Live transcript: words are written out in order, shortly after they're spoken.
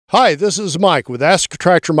Hi, this is Mike with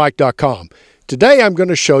AskTractorMike.com. Today I'm going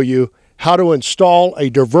to show you how to install a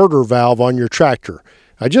diverter valve on your tractor.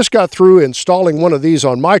 I just got through installing one of these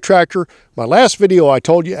on my tractor. My last video I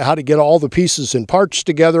told you how to get all the pieces and parts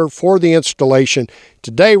together for the installation.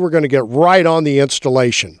 Today we're going to get right on the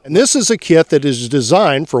installation. And this is a kit that is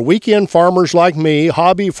designed for weekend farmers like me,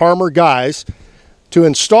 hobby farmer guys, to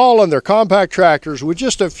install on their compact tractors with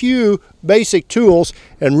just a few basic tools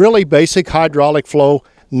and really basic hydraulic flow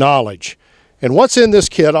knowledge. And what's in this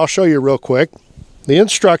kit, I'll show you real quick. The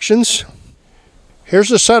instructions. Here's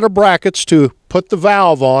a set of brackets to put the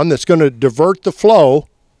valve on that's going to divert the flow.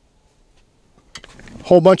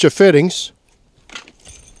 Whole bunch of fittings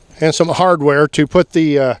and some hardware to put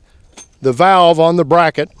the valve on the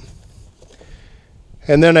bracket.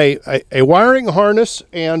 And then a wiring harness,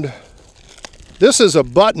 and this is a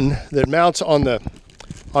button that mounts on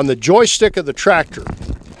the joystick of the tractor.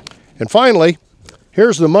 And finally,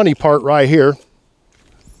 here's the money part right here.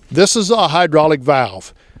 This is a hydraulic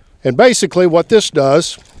valve. And basically what this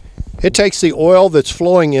does, it takes the oil that's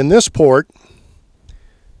flowing in this port,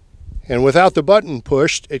 and without the button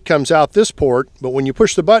pushed, it comes out this port, but when you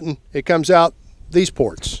push the button, it comes out these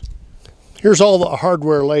ports. Here's all the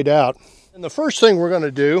hardware laid out. And the first thing we're going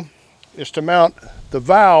to do is to mount the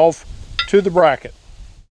valve to the bracket.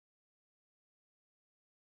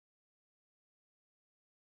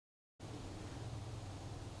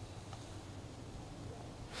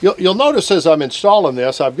 You'll notice as I'm installing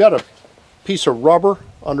this, I've got a piece of rubber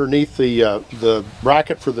underneath the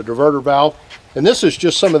bracket for the diverter valve, and this is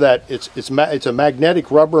just some of that. It's a magnetic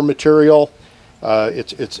rubber material.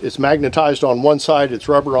 It's magnetized on one side, it's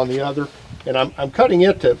rubber on the other, and I'm cutting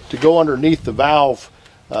it to go underneath the valve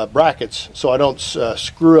brackets so I don't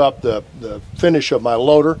screw up the finish of my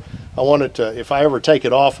loader. I want it to, if I ever take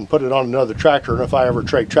it off and put it on another tractor, and if I ever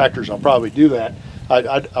trade tractors, I'll probably do that.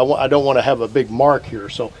 I don't want to have a big mark here,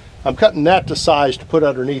 so I'm cutting that to size to put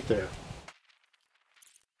underneath there.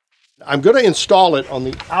 I'm going to install it on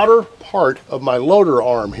the outer part of my loader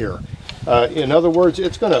arm here. In other words,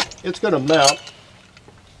 it's going to mount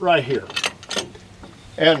right here.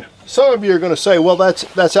 And some of you are going to say, well,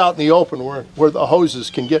 that's out in the open where the hoses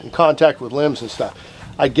can get in contact with limbs and stuff.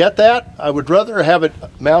 I get that. I would rather have it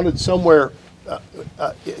mounted somewhere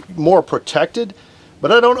more protected.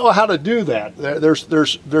 But I don't know how to do that.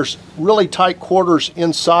 There's really tight quarters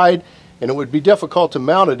inside, and it would be difficult to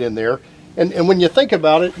mount it in there. And when you think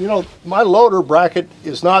about it, you know, my loader bracket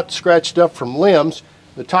is not scratched up from limbs.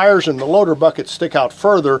 The tires and the loader bucket stick out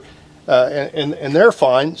further, and they're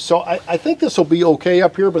fine. So I think this will be okay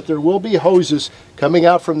up here, but there will be hoses coming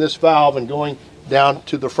out from this valve and going down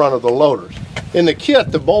to the front of the loaders. In the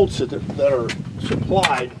kit, the bolts that are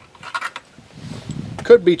supplied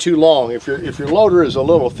could be too long. If your loader is a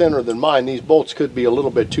little thinner than mine, these bolts could be a little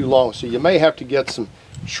bit too long, so you may have to get some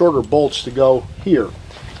shorter bolts to go here.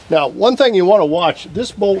 Now, one thing you want to watch,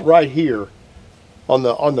 this bolt right here on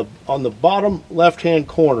the bottom left hand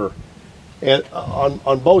corner and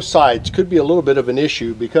on both sides could be a little bit of an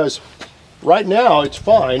issue, because right now it's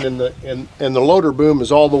fine and the loader boom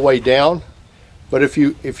is all the way down, but if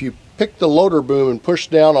you pick the loader boom and push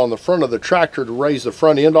down on the front of the tractor to raise the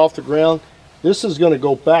front end off the ground, this is going to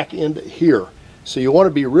go back into here. So you want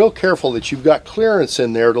to be real careful that you've got clearance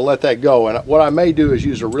in there to let that go. And what I may do is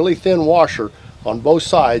use a really thin washer on both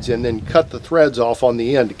sides and then cut the threads off on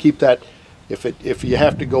the end to keep that, if you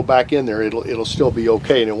have to go back in there, it'll still be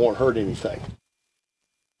okay and it won't hurt anything.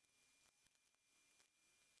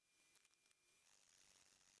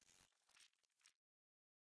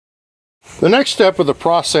 The next step of the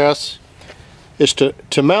process is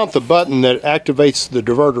to mount the button that activates the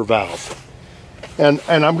diverter valve. And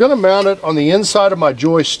I'm going to mount it on the inside of my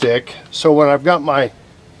joystick, so when I've got my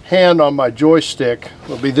hand on my joystick,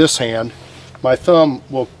 will be this hand, my thumb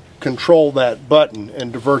will control that button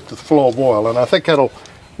and divert the flow of oil, and I think that'll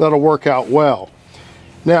work out well.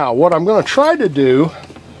 Now, what I'm going to try to do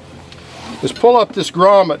is pull up this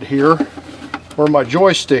grommet here where my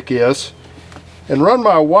joystick is and run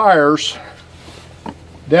my wires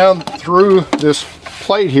down through this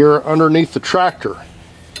plate here underneath the tractor.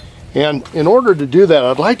 And in order to do that,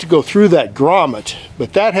 I'd like to go through that grommet,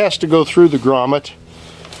 but that has to go through the grommet,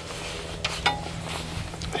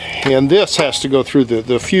 and this has to go through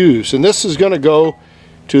the fuse, and this is going to go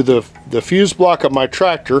to the fuse block of my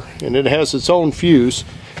tractor, and it has its own fuse,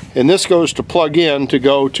 and this goes to plug in to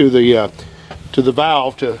go to the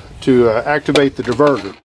valve to activate the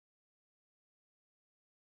diverter.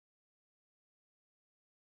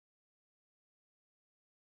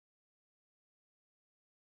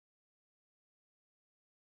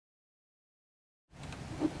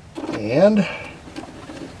 And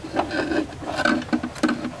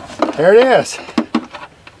There it is.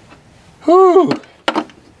 Whew.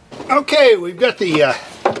 Okay, we've got the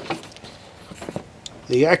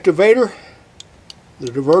activator, the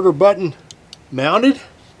diverter button mounted,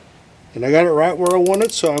 and I got it right where I want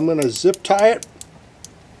it, so I'm going to zip tie it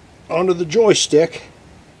onto the joystick.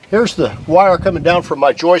 Here's the wire coming down from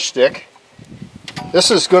my joystick.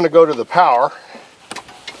 This is going to go to the power,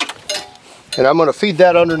 and I'm going to feed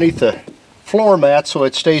that underneath the floor mat so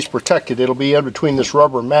it stays protected. It'll be in between this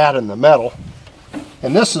rubber mat and the metal.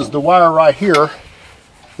 And this is the wire right here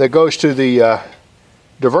that goes to the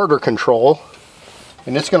diverter control,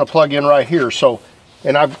 and it's going to plug in right here. So,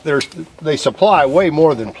 and they supply way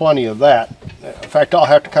more than plenty of that. In fact, I'll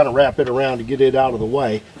have to kind of wrap it around to get it out of the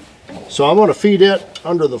way. So I'm going to feed it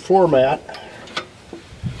under the floor mat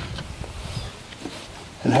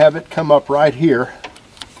and have it come up right here.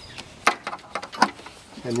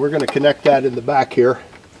 And we're going to connect that in the back here,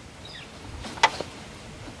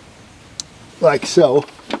 like so,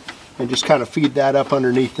 and just kind of feed that up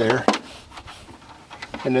underneath there.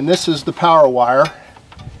 And then this is the power wire,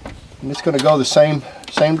 and it's going to go the same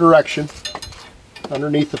direction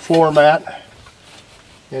underneath the floor mat,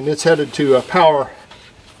 and it's headed to a power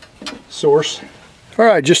source. All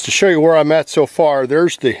right, just to show you where I'm at so far,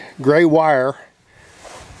 there's the gray wire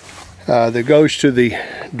that goes to the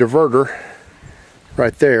diverter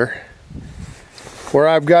right there. Where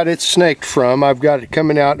I've got it snaked from, I've got it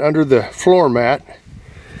coming out under the floor mat,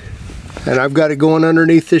 and I've got it going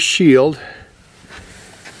underneath this shield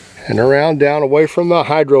and around down away from the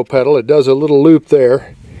hydro pedal. It does a little loop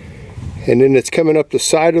there, and then it's coming up the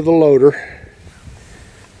side of the loader,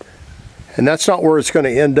 and that's not where it's going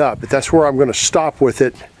to end up, but that's where I'm going to stop with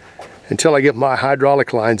it until I get my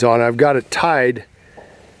hydraulic lines on. I've got it tied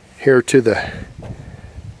here to the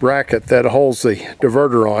bracket that holds the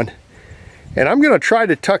diverter on, and I'm going to try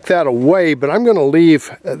to tuck that away, but I'm going to leave,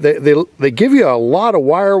 they give you a lot of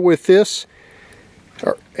wire with this,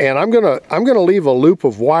 and I'm going to leave a loop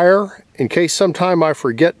of wire in case sometime I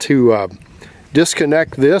forget to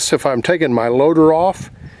disconnect this if I'm taking my loader off.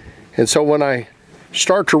 And so when I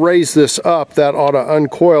start to raise this up, that ought to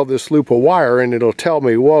uncoil this loop of wire, and it'll tell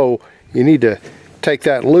me, whoa, you need to take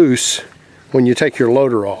that loose when you take your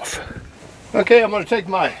loader off. Okay, I'm going to take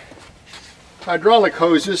my hydraulic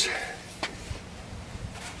hoses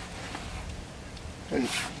and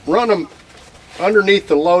run them underneath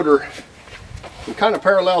the loader and kind of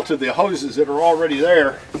parallel to the hoses that are already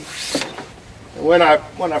there. And when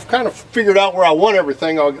I've kind of figured out where I want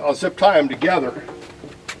everything, I'll zip tie them together,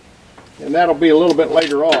 and that'll be a little bit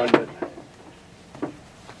later on. But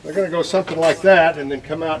they're going to go something like that, and then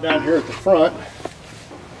come out down here at the front.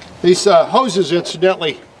 These hoses,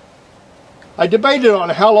 incidentally, I debated on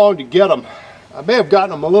how long to get them. I may have gotten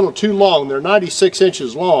them a little too long. They're 96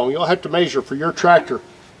 inches long. You'll have to measure for your tractor.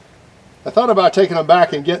 I thought about taking them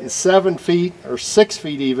back and getting 7 feet or 6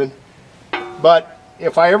 feet even. But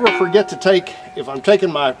if I ever forget to if I'm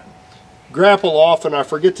taking my grapple off and I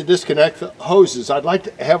forget to disconnect the hoses, I'd like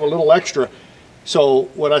to have a little extra. So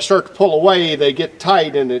when I start to pull away, they get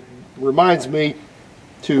tight, and it reminds me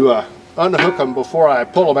to unhook them before I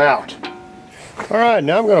pull them out. All right,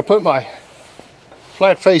 now I'm going to put my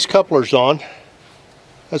flat face couplers on.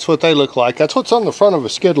 That's what they look like. That's what's on the front of a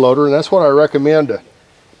skid loader, and that's what I recommend.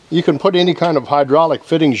 You can put any kind of hydraulic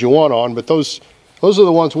fittings you want on, but those are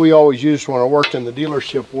the ones we always used when I worked in the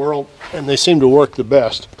dealership world, and they seem to work the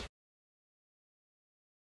best.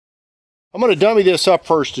 I'm going to dummy this up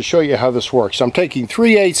first to show you how this works. I'm taking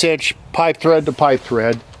 3/8 inch pipe thread to pipe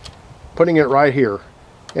thread, putting it right here,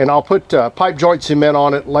 and I'll put pipe joint cement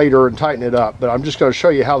on it later and tighten it up, but I'm just going to show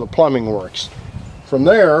you how the plumbing works. From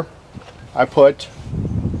there, I put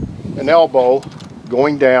an elbow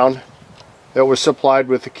going down that was supplied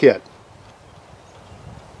with the kit.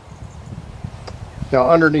 Now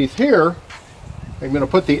underneath here, I'm going to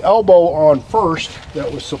put the elbow on first that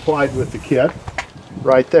was supplied with the kit,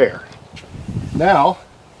 right there. Now,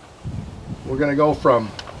 we're going to go from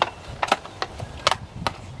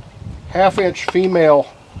 1/2 inch female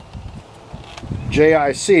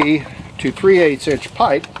JIC to 3/8 inch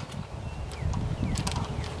pipe.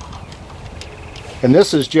 And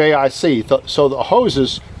this is JIC, so the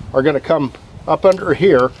hoses are going to come up under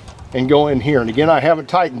here and go in here. And again, I haven't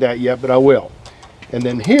tightened that yet, but I will. And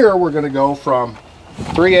then here we're going to go from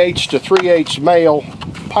 3/8 to 3/8 male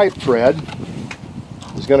pipe thread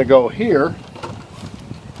is going to go here.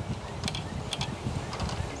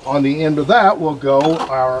 On the end of that will go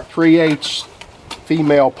our 3/8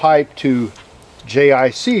 female pipe to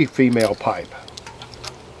JIC female pipe.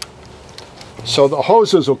 So the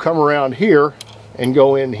hoses will come around here and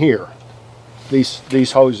go in here.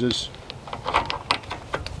 These hoses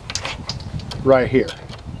right here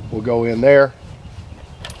will go in there,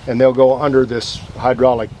 and they'll go under this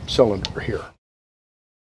hydraulic cylinder here.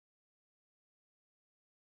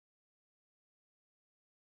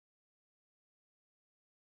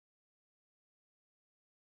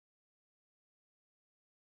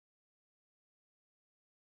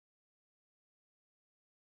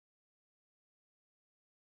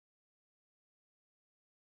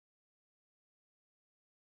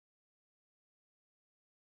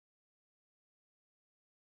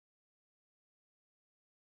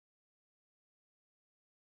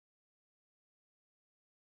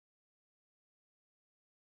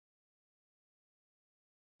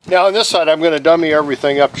 Now on this side, I'm going to dummy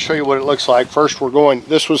everything up to show you what it looks like. First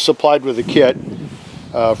this was supplied with a kit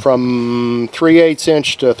from 3/8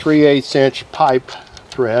 inch to 3/8 inch pipe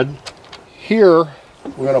thread. Here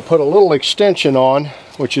we're going to put a little extension on,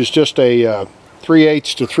 which is just a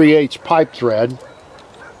 3/8 to 3/8 pipe thread.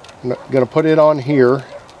 I'm going to put it on here,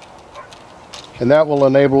 and that will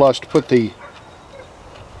enable us to put the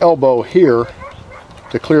elbow here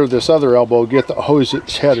to clear this other elbow, get the hose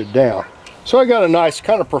that's headed down. So I got a nice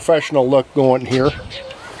kind of professional look going here.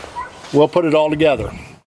 We'll put it all together.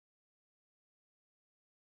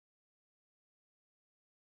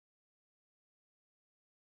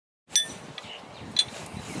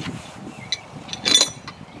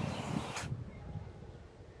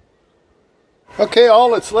 Okay, all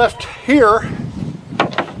that's left here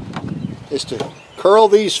is to curl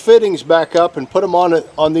these fittings back up and put them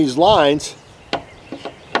on these lines,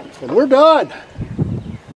 and we're done.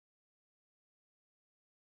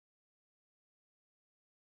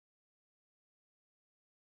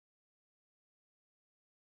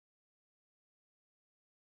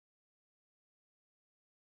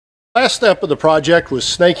 Last step of the project was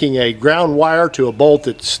snaking a ground wire to a bolt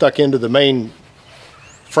that stuck into the main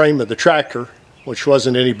frame of the tractor, which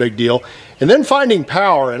wasn't any big deal, and then finding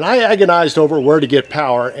power. And I agonized over where to get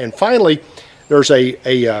power, and finally there's a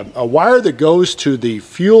wire that goes to the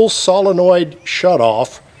fuel solenoid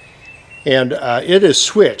shutoff, and it is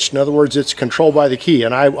switched. In other words, it's controlled by the key,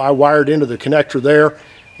 and I wired into the connector there,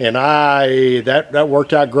 and that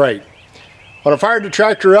worked out great. When I fired the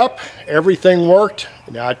tractor up, everything worked.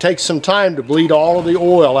 Now it takes some time to bleed all of the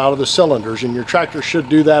oil out of the cylinders, and your tractor should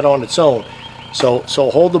do that on its own. So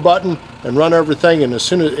hold the button and run everything, and as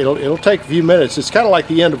soon as it'll take a few minutes. It's kind of like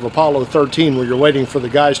the end of Apollo 13, where you're waiting for the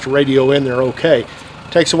guys to radio in they're okay. It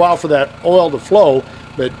takes a while for that oil to flow,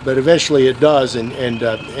 but eventually it does, and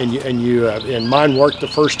mine worked the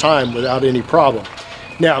first time without any problem.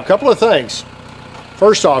 Now a couple of things.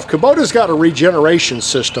 First off, Kubota's got a regeneration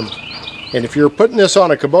system. And if you're putting this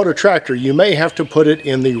on a Kubota tractor, you may have to put it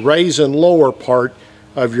in the raise and lower part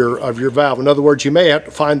of your valve. In other words, you may have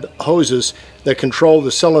to find hoses that control the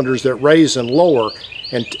cylinders that raise and lower,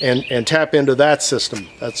 and tap into that system.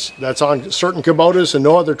 That's on certain Kubotas and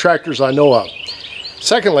no other tractors I know of.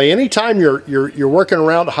 Secondly, anytime you're working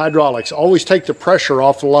around hydraulics, always take the pressure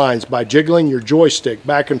off the lines by jiggling your joystick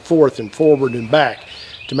back and forth and forward and back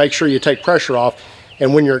to make sure you take pressure off.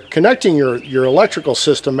 And when you're connecting your electrical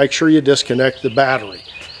system, make sure you disconnect the battery.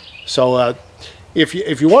 So if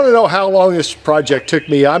you want to know how long this project took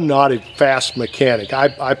me, I'm not a fast mechanic.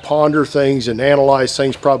 I ponder things and analyze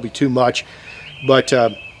things probably too much. But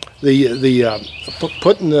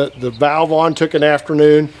putting the valve on took an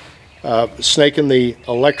afternoon. Snaking the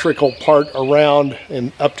electrical part around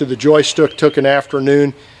and up to the joystick took an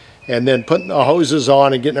afternoon. And then putting the hoses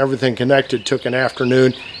on and getting everything connected took an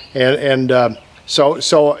afternoon.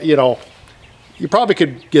 So you know, you probably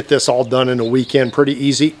could get this all done in a weekend pretty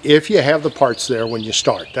easy if you have the parts there when you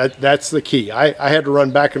start. That's the key. I had to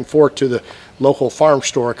run back and forth to the local farm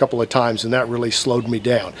store a couple of times, and that really slowed me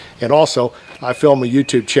down. And also, I film a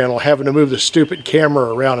YouTube channel, having to move the stupid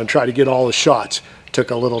camera around and try to get all the shots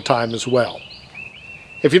took a little time as well.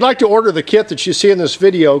 If you'd like to order the kit that you see in this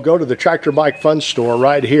video, go to the Tractor Bike Fun Store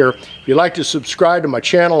right here. If you'd like to subscribe to my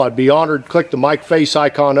channel, I'd be honored. Click the mic face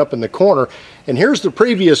icon up in the corner. And here's the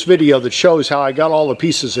previous video that shows how I got all the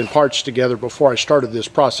pieces and parts together before I started this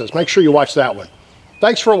process. Make sure you watch that one.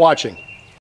 Thanks for watching.